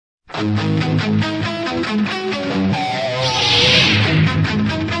Today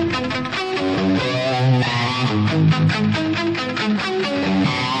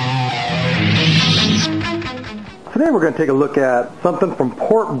we're going to take a look at something from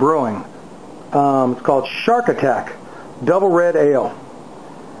Port Brewing. It's called Shark Attack Double Red Ale.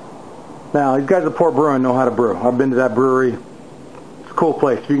 Now, these guys at Port Brewing know how to brew. I've been to that brewery. It's a cool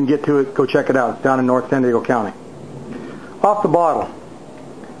place. If you can get to it, go check it out. It's down in North San Diego County. Off the bottle.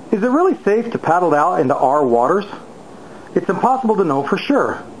 Is it really safe to paddle out into our waters? It's impossible to know for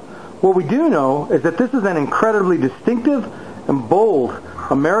sure. What we do know is that this is an incredibly distinctive and bold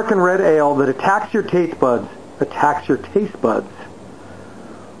American red ale that attacks your taste buds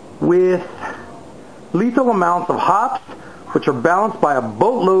with lethal amounts of hops, which are balanced by a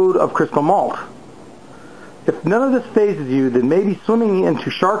boatload of crystal malt. If none of this phases you, then maybe swimming into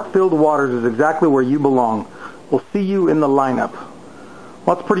shark-filled waters is exactly where you belong. We'll see you in the lineup.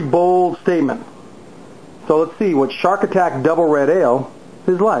 Well, that's a pretty bold statement. So let's see what Shark Attack Double Red Ale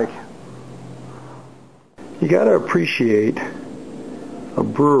is like. You got to appreciate a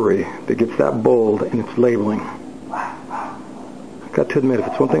brewery that gets that bold in its labeling. I've got to admit, if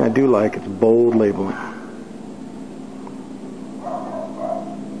it's one thing I do like, it's bold labeling.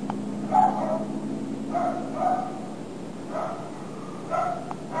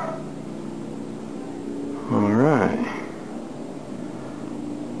 Alright.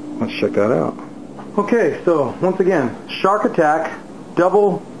 Let's check that out. Okay, so once again, Shark Attack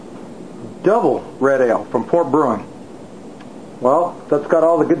Double Red Ale from Port Brewing. Well, that's got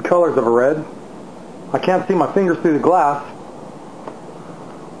all the good colors of a red. I can't see my fingers through the glass.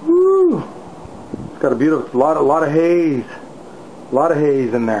 Woo! It's got a beautiful, lot of haze. A lot of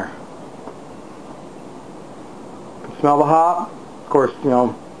haze in there. You can smell the hop. Of course, you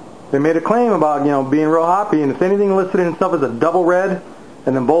know, they made a claim about, you know, being real hoppy, and if anything listed in itself as a double red,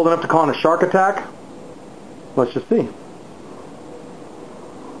 and then bold enough to call it a Shark Attack, let's just see.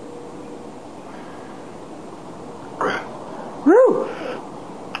 Woo!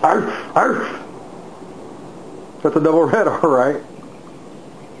 Arf, arf. That's a double red, all right.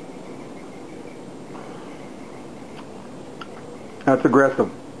 That's aggressive.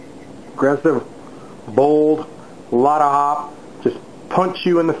 Aggressive, bold, a lot of hop, just punch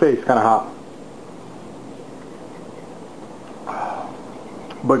you in the face kind of hop.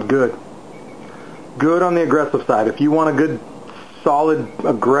 But good. Good on the aggressive side. If you want a good, solid,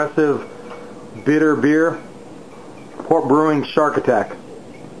 aggressive, bitter beer, Port Brewing Shark Attack.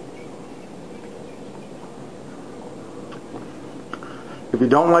 If you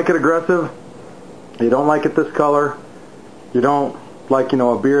don't like it aggressive, you don't like it this color, you don't like, you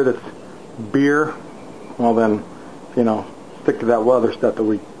know, a beer that's beer, well then, you know, stick to that other stuff that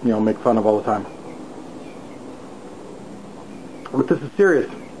we, you know, make fun of all the time. But this is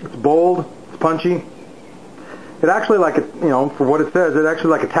serious. It's bold, it's punchy. It actually, like it, you know, for what it says, it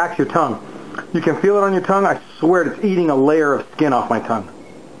actually like attacks your tongue. You can feel it on your tongue. I swear it's eating a layer of skin off my tongue.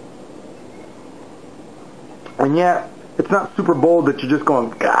 And yet, it's not super bold that you're just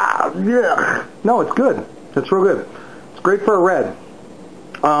going, God, yeah. No, it's good. It's real good. It's great for a red.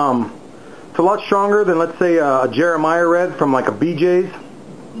 It's a lot stronger than, let's say, a Jeremiah red from like a BJ's.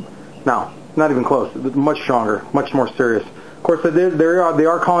 No, not even close. It's much stronger, much more serious. Of course, they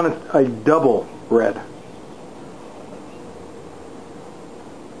are calling it a double red.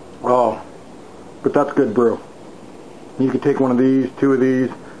 Oh, but that's good brew. You could take one of these, two of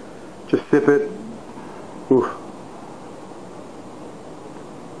these, just sip it. Ooh.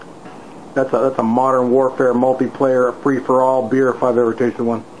 That's a modern warfare multiplayer free-for-all beer if I've ever tasted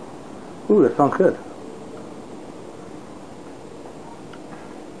one. Ooh, that sounds good.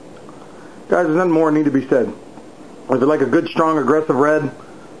 Guys, there's nothing more need to be said. If you like a good, strong, aggressive red,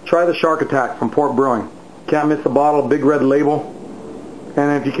 try the Shark Attack from Port Brewing. Can't miss the bottle, big red label.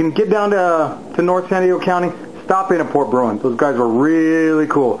 And if you can get down to North San Diego County, stop in at Port Brewing. Those guys were really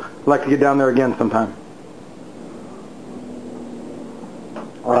cool. I'd like to get down there again sometime.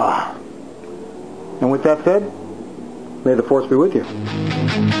 And with that said, may the force be with you.